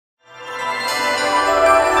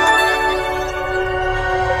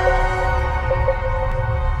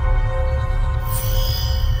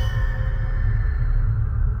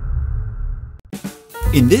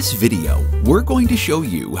this video, we're going to show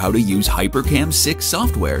you how to use HyperCam 6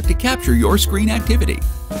 software to capture your screen activity.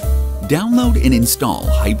 Download and install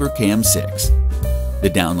HyperCam 6. The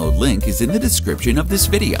download link is in the description of this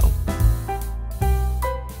video.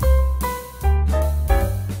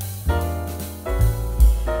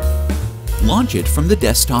 Launch it from the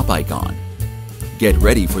desktop icon. Get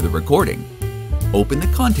ready for the recording. Open the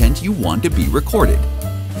content you want to be recorded.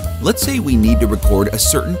 Let's say we need to record a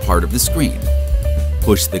certain part of the screen.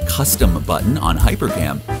 Push the Custom button on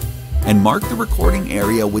HyperCam and mark the recording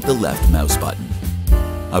area with the left mouse button.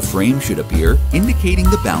 A frame should appear indicating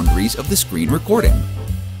the boundaries of the screen recording.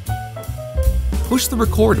 Push the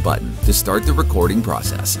Record button to start the recording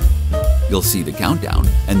process. You'll see the countdown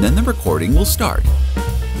and then the recording will start.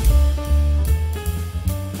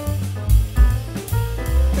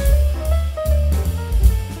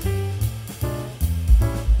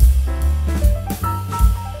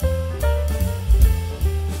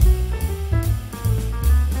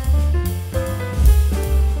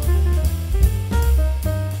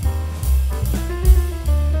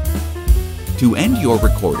 To end your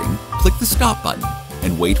recording, click the Stop button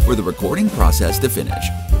and wait for the recording process to finish.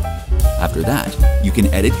 After that, you can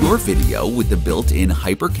edit your video with the built-in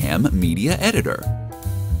HyperCam Media Editor.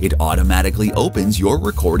 It automatically opens your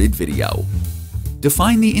recorded video.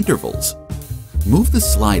 Define the intervals. Move the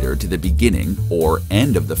slider to the beginning or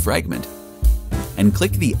end of the fragment and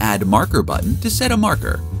click the Add Marker button to set a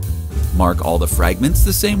marker. Mark all the fragments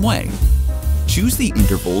the same way. Choose the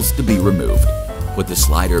intervals to be removed. Put the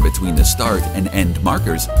slider between the start and end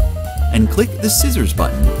markers and click the scissors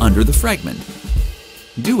button under the fragment.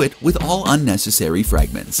 Do it with all unnecessary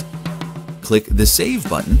fragments. Click the Save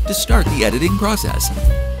button to start the editing process.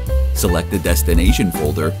 Select the destination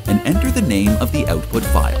folder and enter the name of the output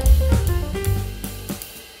file.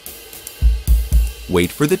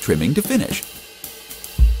 Wait for the trimming to finish.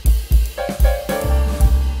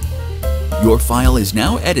 Your file is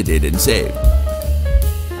now edited and saved.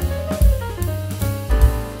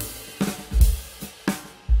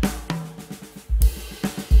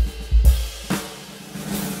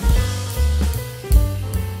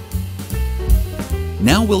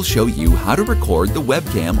 Now we'll show you how to record the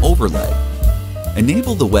webcam overlay.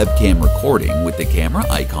 Enable the webcam recording with the camera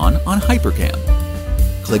icon on HyperCam.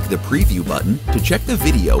 Click the Preview button to check the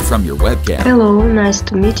video from your webcam. Hello, nice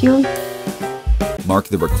to meet you. Mark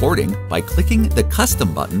the recording by clicking the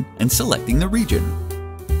Custom button and selecting the region.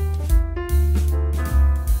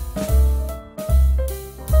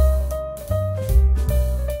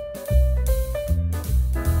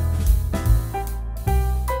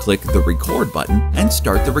 Click the Record button and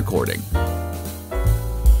start the recording.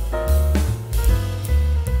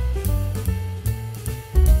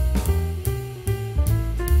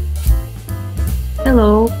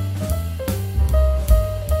 Hello.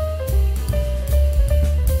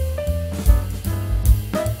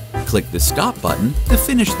 Click the Stop button to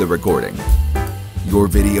finish the recording. Your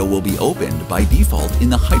video will be opened by default in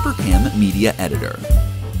the HyperCam Media Editor.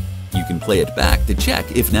 You can play it back to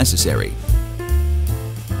check if necessary.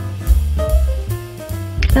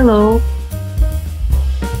 Hello.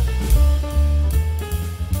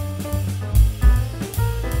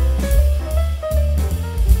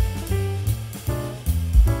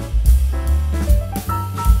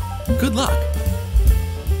 Good luck!